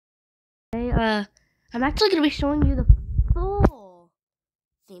today, I'm actually going to be showing you the full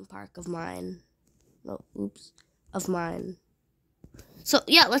theme park of mine. Oh, oops. Of mine. So,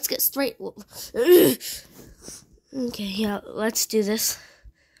 yeah, let's get straight. Okay, yeah, let's do this.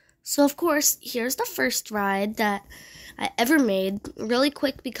 So, of course, here's the first ride that I ever made really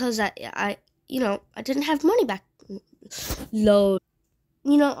quick because I didn't have money back. Load.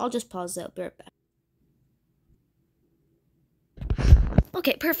 I'll just pause it. I'll be right back.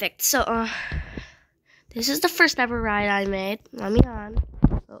 Okay, perfect. So, this is the first ever ride I made. Let me on.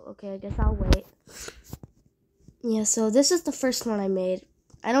 Oh, okay, I guess I'll wait. Yeah, so this is the first one I made.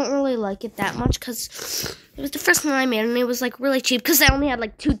 I don't really like it that much because it was the first one I made and it was like really cheap because I only had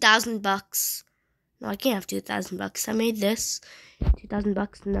like $2,000. No, I can't have $2,000. I made this.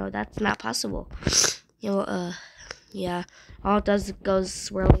 $2,000. No, that's not possible. Yeah. All it does is it goes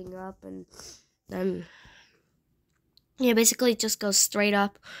swirling up and then yeah, basically it just goes straight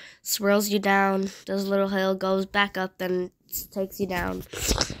up, swirls you down, does a little hill, goes back up, then takes you down.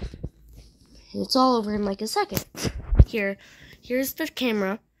 And it's all over in like a second. Here's the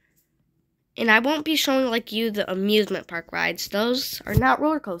camera. And I won't be showing like you the amusement park rides. Those are not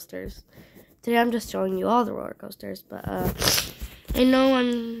roller coasters. Today I'm just showing you all the roller coasters. But I know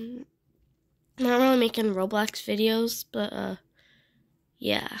I'm not really making Roblox videos, but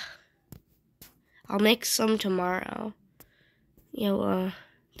yeah. I'll make some tomorrow. Then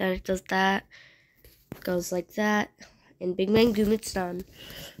it does that. Goes like that. And Big Bang Boom, it's done.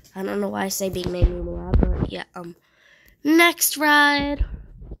 I don't know why I say Big Bang Boom a lot, but yeah, next ride.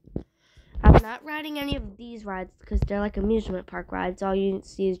 I'm not riding any of these rides because they're like amusement park rides. All you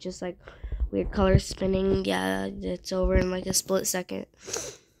see is just like weird colors spinning. Yeah, it's over in like a split second.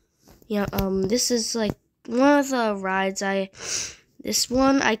 Yeah, this is like one of the rides this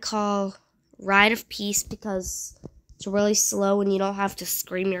one I call Ride of Peace because it's really slow and you don't have to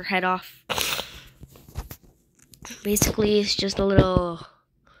scream your head off. Basically, it's just a little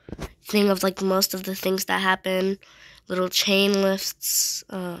thing of like most of the things that happen. Little chain lifts.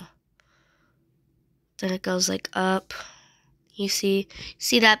 Then it goes like up. You see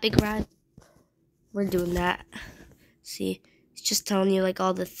that big ride? We're doing that. See, it's just telling you like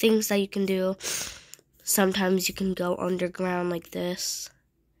all the things that you can do. Sometimes you can go underground like this.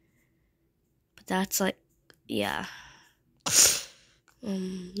 But that's like, yeah.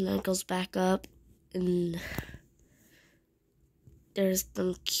 Then it goes back up and there's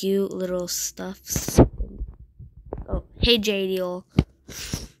some cute little stuffs. Oh, hey Jadiel.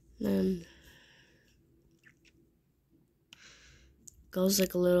 Then goes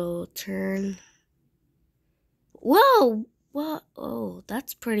like a little turn. Whoa! What? Oh,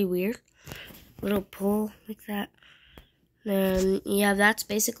 that's pretty weird. Little pull like that. Then, yeah, that's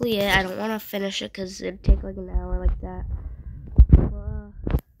basically it. I don't want to finish it because it'd take like an hour like that.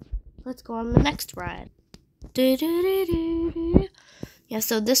 Let's go on the next ride. Yeah,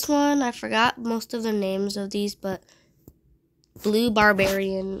 so this one, I forgot most of the names of these, but Blue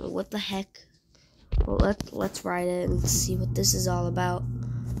Barbarian, what the heck? Well, let's ride it and see what this is all about.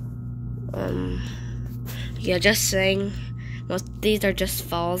 Yeah, just saying, most of these are just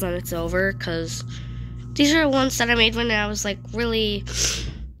falls and it's over, because these are ones that I made when I was like really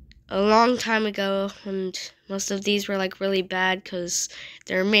a long time ago, and most of these were like really bad because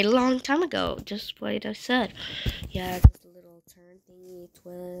they were made a long time ago, just like I said. Yeah, just a little turn thingy,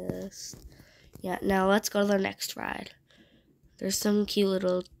 twist. Yeah, now let's go to the next ride. There's some cute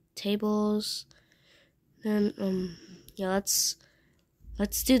little tables. Then, yeah, let's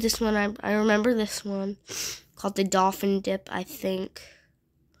do this one. I remember this one called the Dolphin Dip, I think.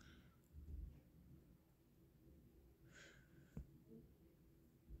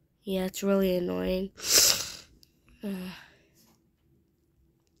 Yeah, it's really annoying.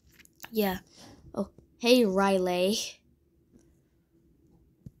 Yeah. Oh, hey, Riley.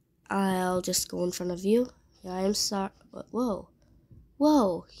 I'll just go in front of you. Yeah, I'm sorry. Whoa.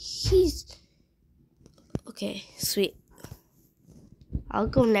 Whoa. Okay, sweet. I'll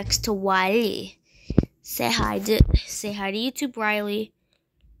go next to Wiley. Say hi to YouTube, Riley.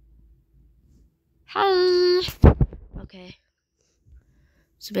 Hi. Okay.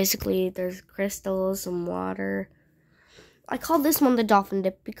 So basically, there's crystals and water. I call this one the Dolphin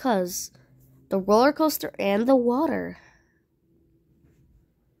Dip because the roller coaster and the water.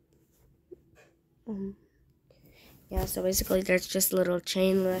 Yeah, so basically, there's just a little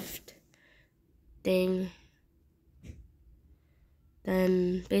chain lift thing.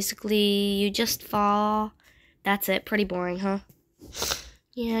 Then basically, you just fall. That's it. Pretty boring, huh?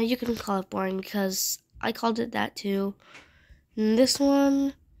 Yeah, you can call it boring because I called it that too. And this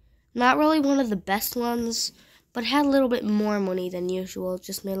one, not really one of the best ones,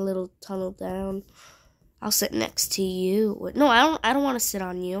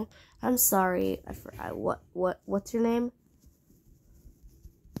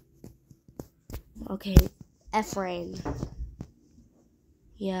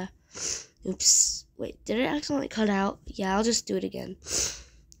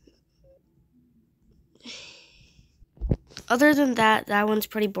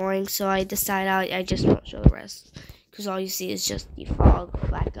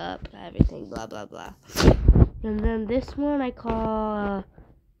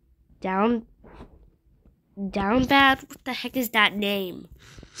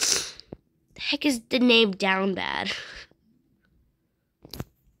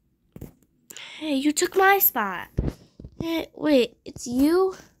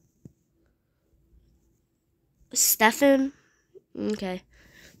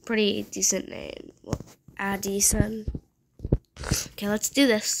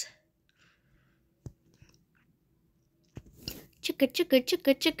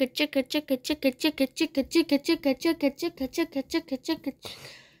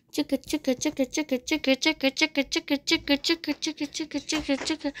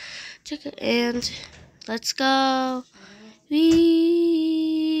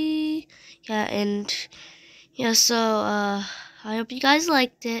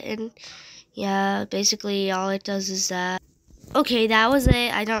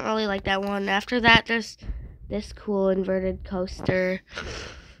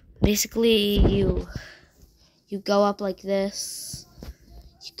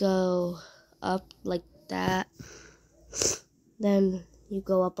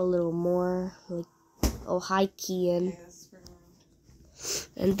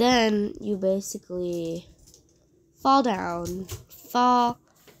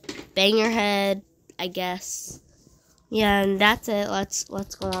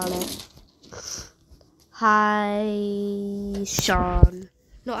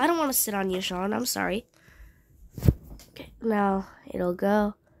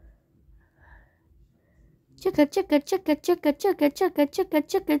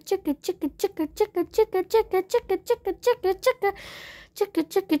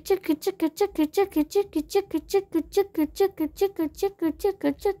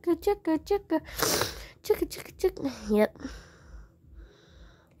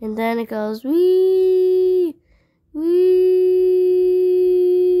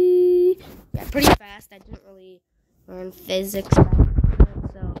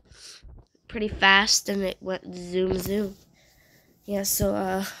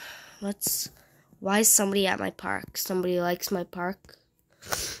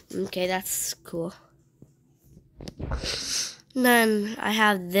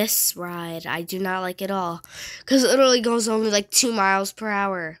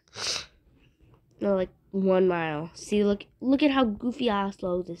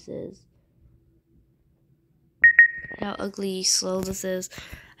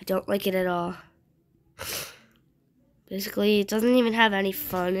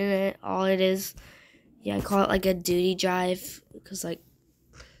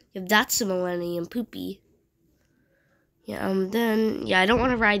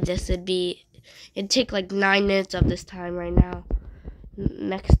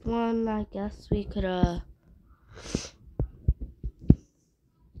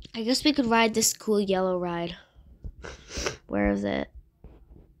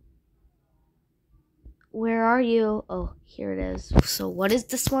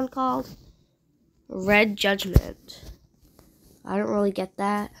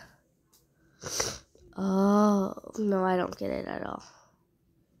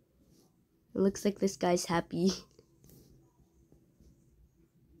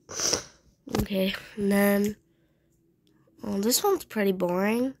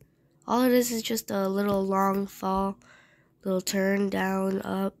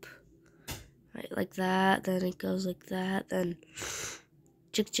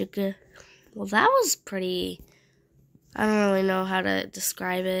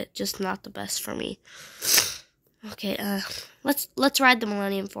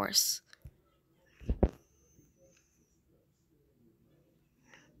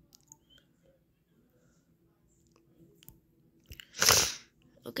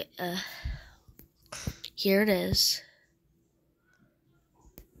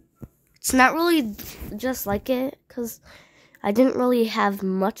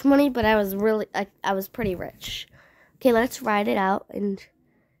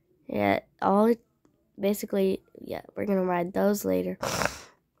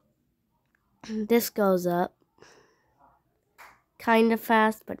 kind of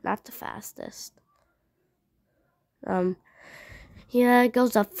fast, but not the fastest. Yeah, it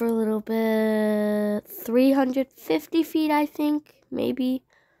goes up for a little bit. 350 feet, I think, maybe.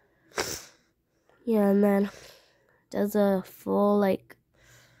 Yeah, and then does a full-on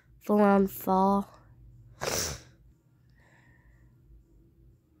fall.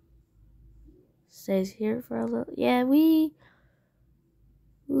 Stays here for a little. Yeah, we.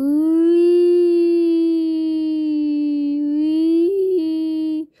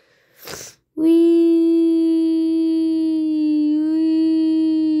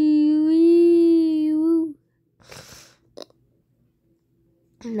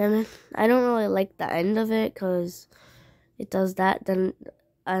 And then I don't really like the end of it because it does that. Then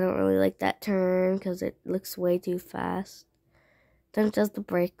I don't really like that turn because it looks way too fast. Then it does the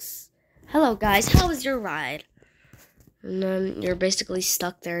brakes. Hello guys, how was your ride? And then you're basically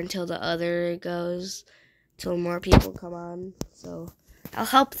stuck there until the other goes, till more people come on. So I'll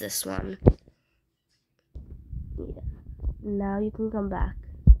help this one. Yeah. Now you can come back.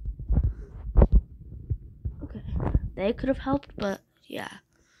 Okay. They could have helped, but yeah.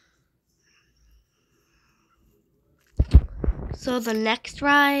 So the next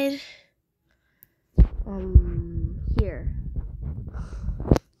ride, here.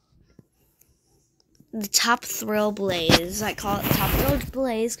 The Top Thrill Blaze. I call it Top Thrill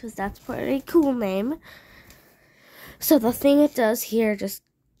Blaze because that's a pretty cool name. So the thing it does here, just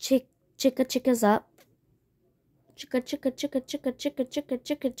chickas up. Chicka.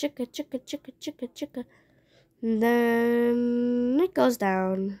 And then it goes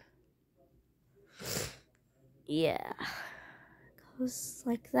down. Yeah. Goes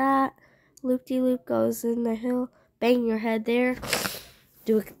like that. Loop-de-loop goes in the hill. Bang your head there.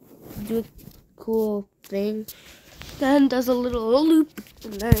 Do a cool thing. Then does a little loop.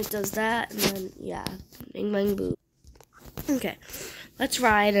 And then it does that. And then, yeah. Bing, bang, boom. Okay. Let's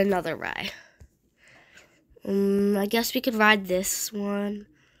ride another ride. I guess we could ride this one.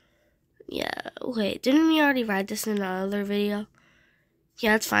 Yeah. Wait, didn't we already ride this in another video?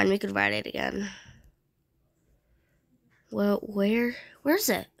 Yeah, it's fine. We could ride it again. Well, where's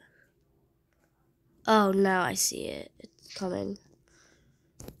it? Oh, now I see it. It's coming.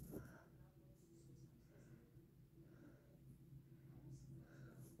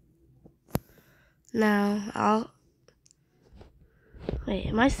 Now, wait,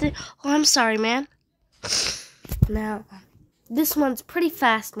 am I still? Oh, I'm sorry, man. Now, this one's pretty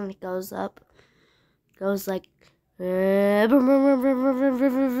fast when it goes up. It goes like, and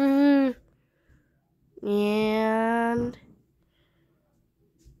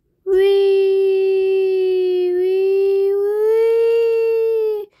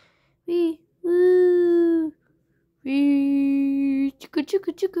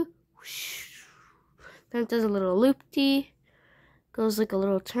chicka. Then it does a little loop-de. Goes like a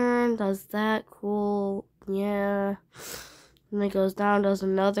little turn. Does that. Cool. Yeah. And it goes down. Does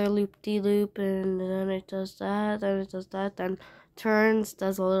another loop-de-loop. And then it does that. Then it does that. Then turns.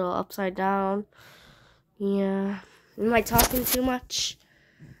 Does a little upside down. Yeah. Am I talking too much?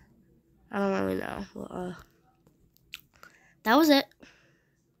 I don't really know. Well, that was it.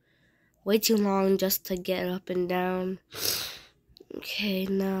 Way too long just to get up and down. Okay,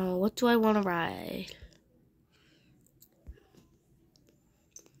 now what do I want to ride?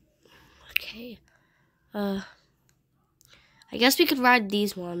 Okay. I guess we could ride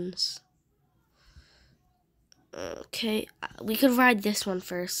these ones. Okay, we could ride this one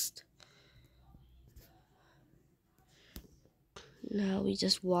first. Now we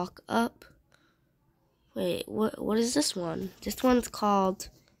just walk up. Wait, what is this one? This one's called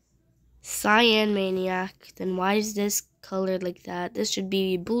Cyan Maniac. Then why is this colored like that? This should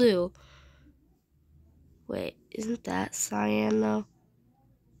be blue. Wait, isn't that cyan though?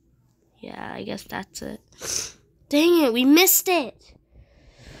 Yeah, I guess that's it. Dang it, we missed it!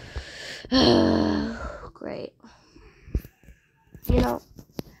 Great. You know,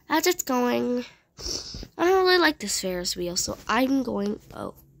 as it's going, I don't really like this Ferris wheel, so I'm going...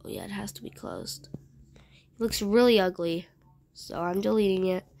 Oh yeah, it has to be closed. It looks really ugly, so I'm deleting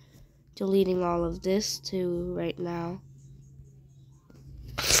it. Deleting all of this too right now.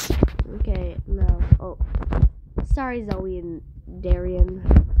 Okay, no. Oh, sorry, Zoe and Darian.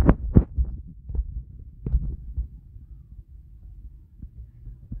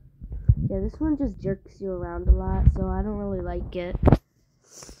 Yeah, this one just jerks you around a lot, so I don't really like it.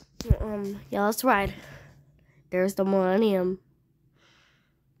 Yeah, let's ride. There's the Millennium.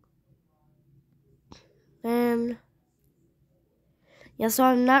 And yeah, so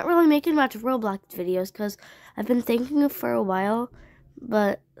I'm not really making much Roblox videos because I've been thinking of for a while,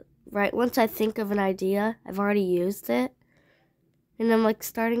 but right once I think of an idea, I've already used it. And I'm like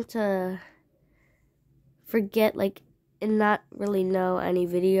starting to forget like and not really know any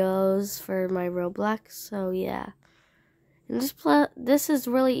videos for my Roblox. So yeah. And this is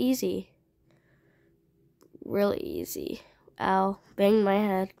really easy. Really easy. Ow. Bang my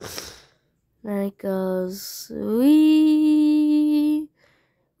head. Then it goes wee,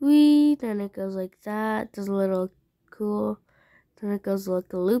 wee. Then it goes like that. Does a little cool. Then it goes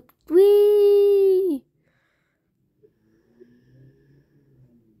like a loop. Wee.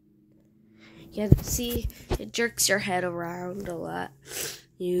 Yeah, see, it jerks your head around a lot.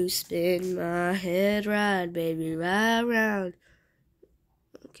 You spin my head round, baby, right round.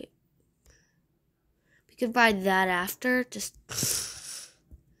 Okay. We could buy that after. Just,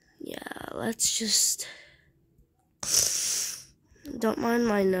 yeah, let's just. Don't mind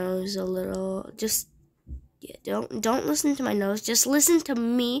my nose a little. Just, yeah, don't listen to my nose. Just listen to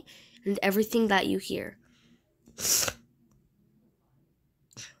me and everything that you hear.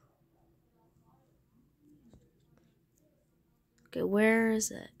 Okay, where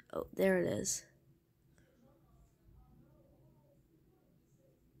is it? Oh, there it is.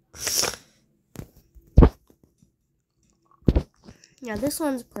 Yeah, this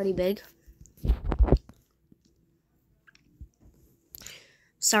one's pretty big.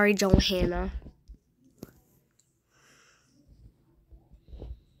 Sorry, Johanna.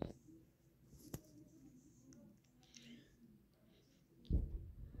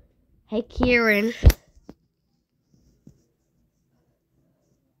 Hey, Kieran.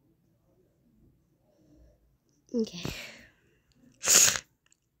 Okay.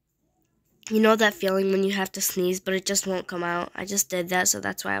 You know that feeling when you have to sneeze, but it just won't come out? I just did that, so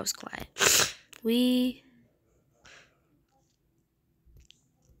that's why I was quiet. We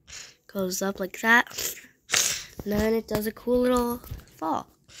goes up like that. And then it does a cool little fall.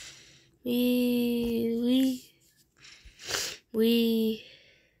 We.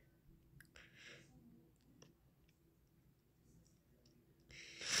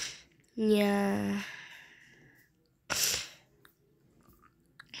 Yeah.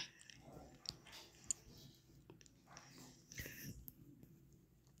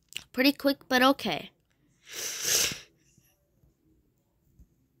 Pretty quick, but okay.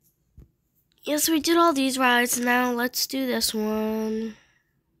 Yes, we did all these rides. Now let's do this one.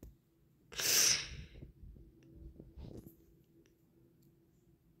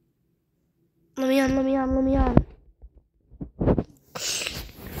 Let me on.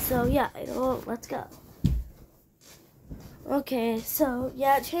 So yeah, let's go. Okay, so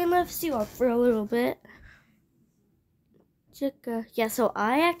yeah, chain lifts you up for a little bit. Yeah, so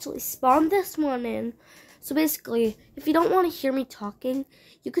I actually spawned this one in. So basically, if you don't want to hear me talking,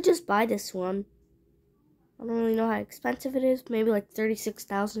 you could just buy this one. I don't really know how expensive it is. Maybe like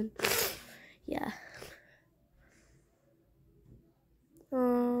 36,000. Yeah.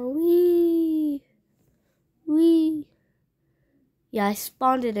 Wee. Yeah, I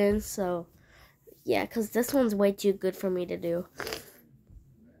spawned it in, so yeah, because this one's way too good for me to do.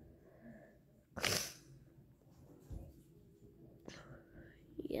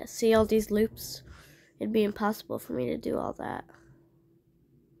 Yeah, see all these loops? It'd be impossible for me to do all that.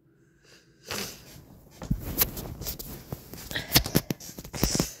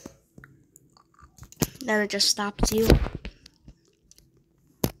 Then it just stops you.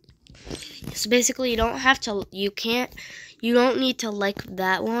 So basically, you don't need to like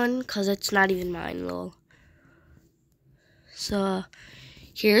that one, because it's not even mine, lol. So,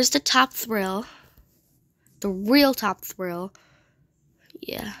 here's the top thrill. The real top thrill.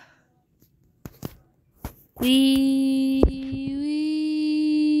 Yeah. Wee.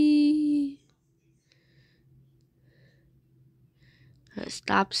 It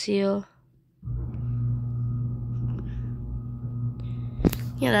stops you.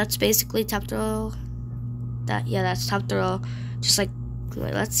 Yeah, that's basically top thrill. That's top thrill. Just like,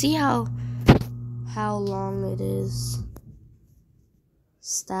 wait, let's see how long it is.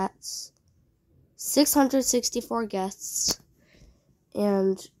 Stats. 664 guests.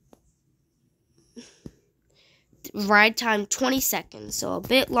 And ride time 20 seconds. So a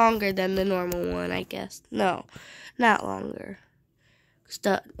bit longer than the normal one, I guess. No, not longer.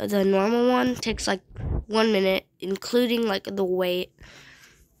 The normal one takes like 1 minute, including like the wait.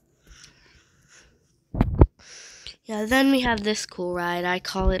 Yeah, then we have this cool ride. I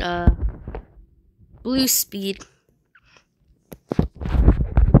call it Blue Speed.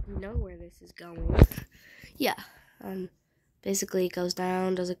 You know where this is going. Yeah. Basically it goes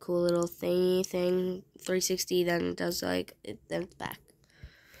down, does a cool little thing, 360, then does then it's back.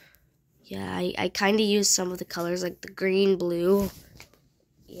 Yeah, I kind of use some of the colors, like the green, blue.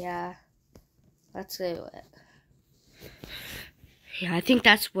 Yeah. Let's do it. Yeah, I think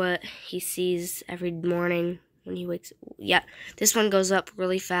that's what he sees every morning when he wakes up. Yeah, this one goes up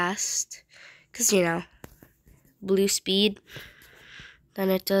really fast. Because, you know, blue speed. Then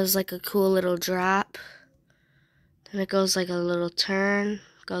it does like a cool little drop. Then it goes like a little turn.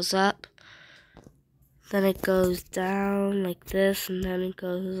 Goes up. Then it goes down like this. And then it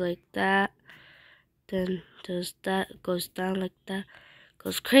goes like that. Then does that. Goes down like that.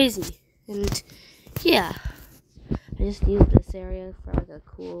 Goes crazy. And, yeah. I just used this area for like a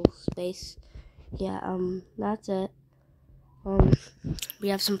cool space. Yeah, that's it. We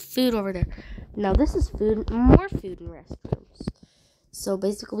have some food over there. Now this is food, more food in restrooms. So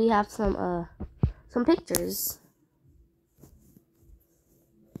basically we have some pictures.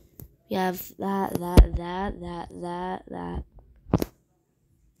 We have that.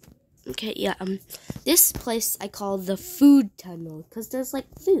 Okay, yeah, this place I call the food tunnel, because there's like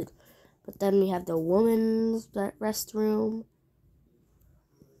food. But then we have the woman's restroom.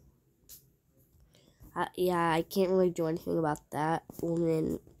 Yeah, I can't really do anything about that.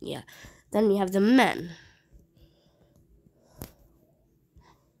 Woman, yeah. Then we have the men.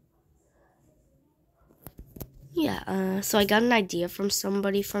 Yeah, so I got an idea from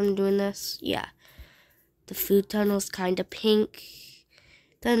somebody from doing this. Yeah. The food tunnel's kind of pink.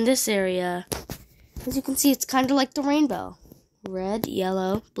 Then this area, as you can see, it's kind of like the rainbow. Red,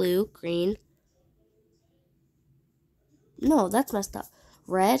 yellow, blue, green. No, that's messed up.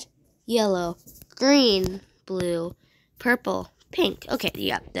 Red, yellow, green, blue, purple, pink. Okay,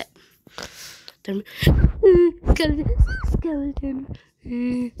 yeah, that. Then skeleton.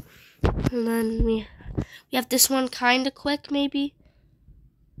 And then we have this one kind of quick, maybe.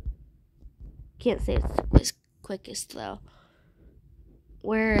 Can't say it's quickest though.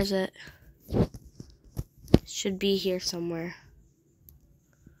 Where is it? Should be here somewhere.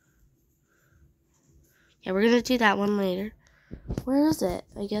 Yeah, we're gonna do that one later. Where is it?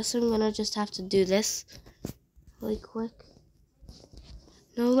 I guess I'm gonna just have to do this really quick.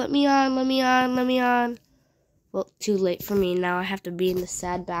 No, let me on. Well, too late for me. Now I have to be in the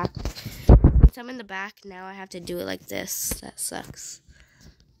sad back. Since I'm in the back, now I have to do it like this. That sucks.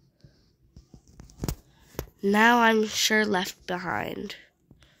 Now I'm sure left behind.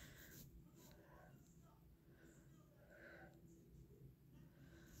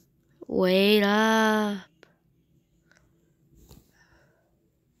 Wait up.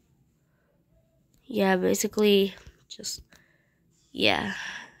 Yeah, basically, just, yeah,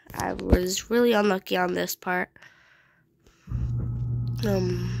 I was really unlucky on this part. Yeah,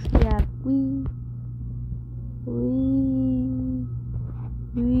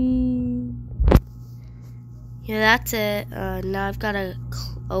 yeah, that's it. Now I've got to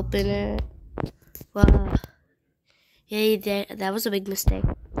open it. Well, yeah, that was a big mistake.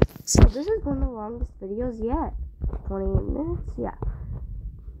 So this is one of the longest videos yet. 28 minutes, yeah.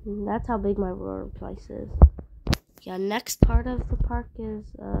 And that's how big my roller place is. Yeah, next part of the park is,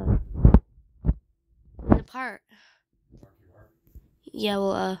 the part. Yeah,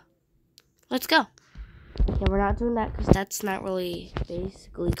 well, let's go. Yeah, we're not doing that because that's not really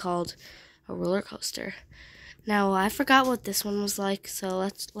basically called a roller coaster. Now, I forgot what this one was like, so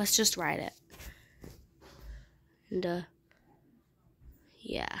let's just ride it. And,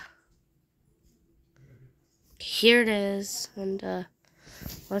 yeah. Here it is, and,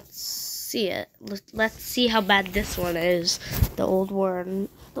 let's see it. Let's see how bad this one is. The old one.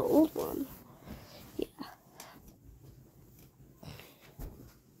 Yeah.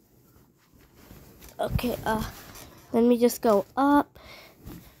 Okay, let me just go up.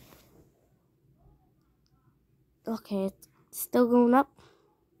 Okay, it's still going up.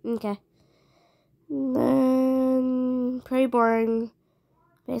 Okay. And then, pretty boring.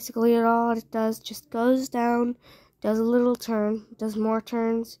 Basically, all it does just goes down, does a little turn, does more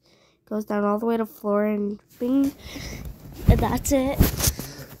turns, goes down all the way to the floor, and bing. And that's it.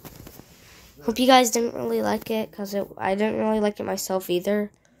 Hope you guys didn't really like it, because I didn't really like it myself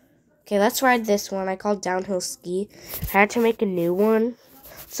either. Okay, let's ride this one. I called Downhill Ski. I had to make a new one.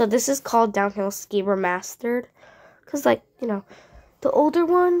 So this is called Downhill Ski Remastered. Because, like, you know, the older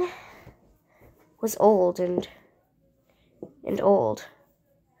one was old and old.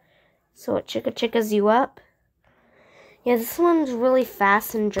 So it chickas you up. Yeah, this one's really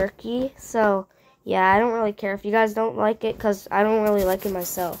fast and jerky. So, yeah, I don't really care if you guys don't like it, because I don't really like it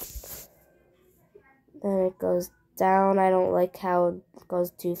myself. Then it goes down. I don't like how it goes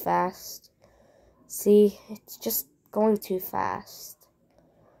too fast. See, it's just going too fast.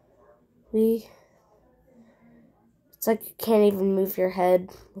 It's like you can't even move your head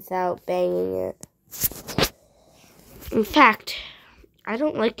without banging it. In fact, I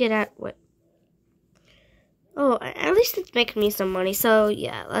don't like it Oh, at least it's making me some money. So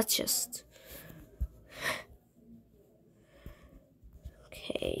yeah, let's just.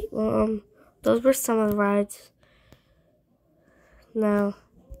 Okay. Those were some of the rides. Now,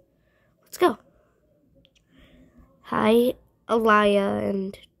 let's go. Hi, Alaya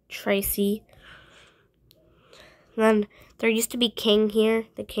and Tracy. And then there used to be King here,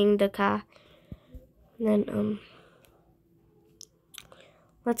 the King Daka. And then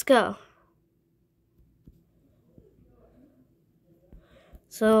let's go.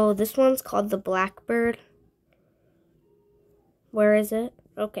 So this one's called the Blackbird. Where is it?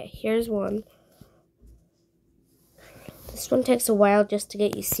 Okay, here's one. This one takes a while just to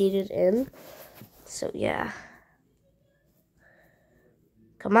get you seated in. So yeah.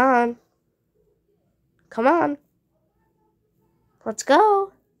 Come on. Come on. Let's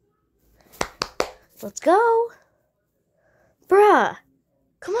go. Let's go. Bruh.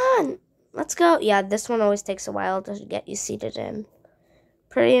 Come on. Let's go. Yeah, this one always takes a while to get you seated in.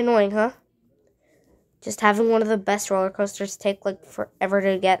 Pretty annoying, huh? Just having one of the best roller coasters take like forever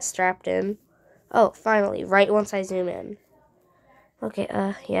to get strapped in. Oh, finally, right once I zoom in. Okay,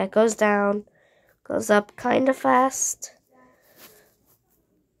 yeah, it goes down. Goes up kind of fast.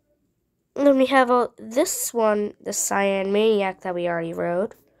 And then we have this one, the Cyan Maniac that we already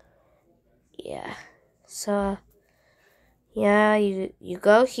rode. Yeah. So, yeah, you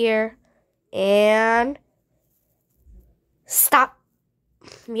go here and stop.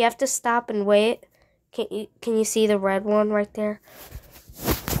 You have to stop and wait. Can you see the red one right there?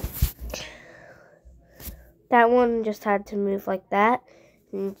 That one just had to move like that.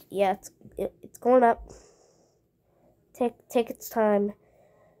 And yeah, it's going up. Take its time.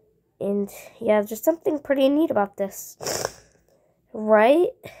 And yeah, there's something pretty neat about this. Right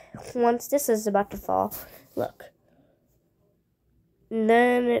once this is about to fall. Look. And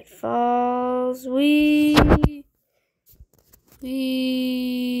then it falls. Wee.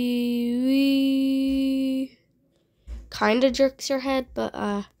 Kinda jerks your head, but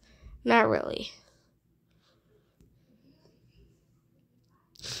not really.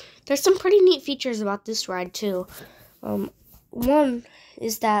 There's some pretty neat features about this ride too. One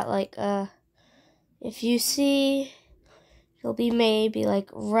is that like if you see, it'll be maybe like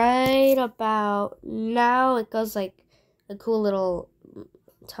right about now. It goes like a cool little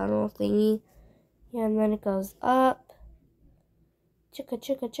tunnel thingy. Yeah, and then it goes up. Chicka,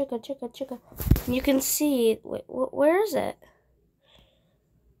 chicka, chicka, chicka, chicka. And you can see, wait, where is it?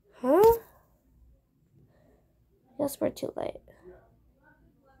 Huh? I guess we're too late.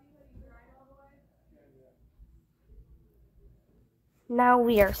 Now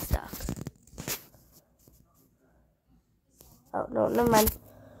we are stuck. Oh, no, never mind.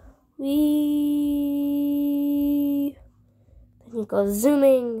 Then you go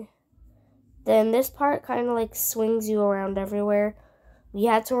zooming. Then this part kind of like swings you around everywhere. We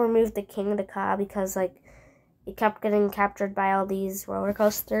had to remove the King of the Ka because like it kept getting captured by all these roller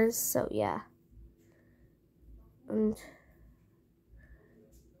coasters. So yeah. And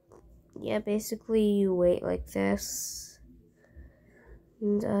yeah, basically you wait like this.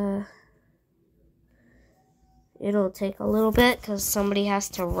 And it'll take a little bit because somebody has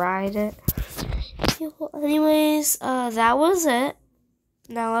to ride it. Yeah, well, anyways, that was it.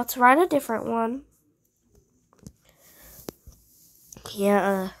 Now let's ride a different one.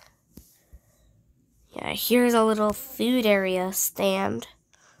 Yeah, here's a little food area stand.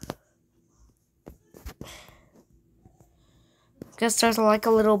 Guess there's like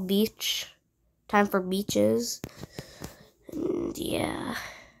a little beach. Time for beaches. And yeah.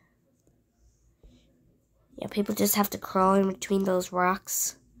 Yeah, people just have to crawl in between those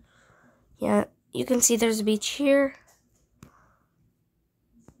rocks. Yeah, you can see there's a beach here.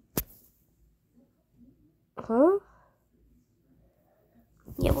 Huh?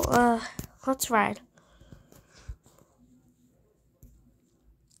 Yeah, well, let's ride.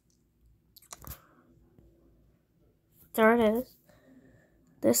 There it is.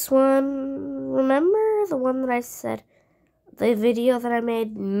 This one, remember the one that I said, the video that I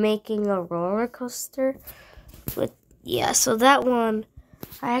made making a roller coaster? Yeah, so that one,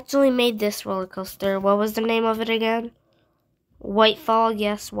 I actually made this roller coaster. What was the name of it again? Whitefall,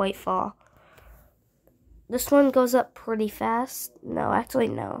 yes, Whitefall. This one goes up pretty fast. No, actually,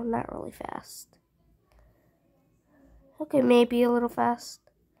 no, not really fast. Okay, maybe a little fast.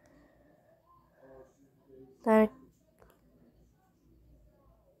 Then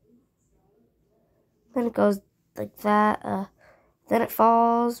it goes like that. Then it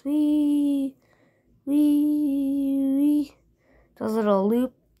falls. Wee. Does a little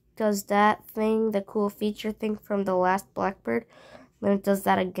loop. Does that thing, the cool feature thing from the last Blackbird. Then it does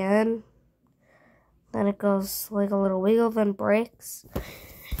that again. Then it goes like a little wiggle, then breaks.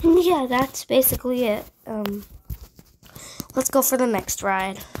 And yeah, that's basically it. Let's go for the next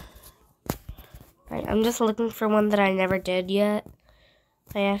ride. Right, I'm just looking for one that I never did yet.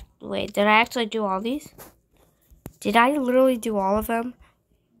 Wait, did I actually do all these? Did I literally do all of them?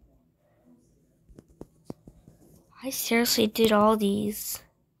 I seriously did all these.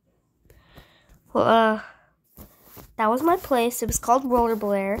 Well, that was my place. It was called Roller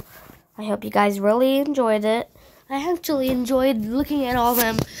Blair. I hope you guys really enjoyed it. I actually enjoyed looking at all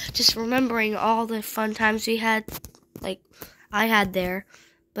them, just remembering all the fun times we had, like, I had there.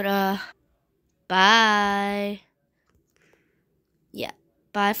 But, bye. Yeah,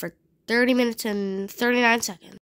 bye for 30 minutes and 39 seconds.